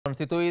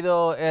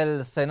Constituido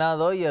el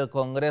Senado y el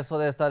Congreso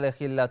de esta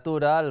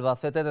legislatura,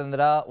 Albacete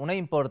tendrá una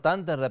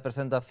importante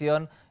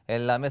representación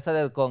en la mesa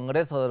del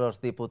Congreso de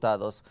los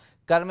Diputados.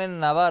 Carmen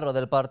Navarro,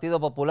 del Partido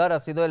Popular, ha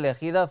sido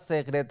elegida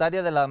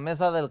secretaria de la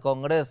mesa del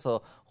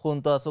Congreso,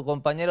 junto a su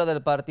compañero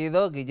del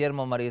partido,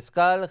 Guillermo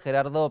Mariscal,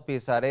 Gerardo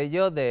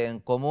Pisarello, de En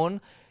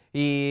Común,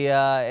 y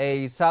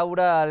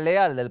Isaura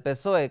Leal, del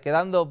PSOE,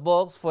 quedando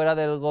Vox fuera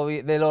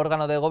del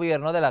órgano de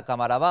gobierno de la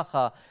Cámara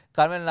Baja.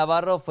 Carmen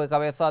Navarro fue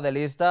cabeza de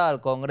lista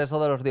al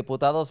Congreso de los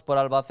Diputados por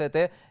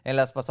Albacete en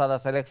las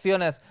pasadas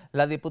elecciones.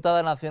 La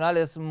diputada nacional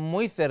es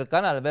muy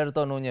cercana a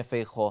Alberto Núñez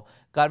Feijóo.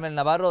 Carmen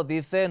Navarro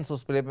dice en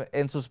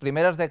sus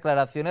primeras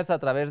declaraciones a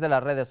través de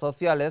las redes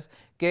sociales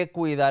que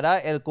cuidará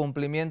el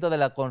cumplimiento de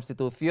la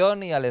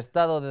Constitución y al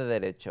Estado de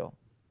Derecho.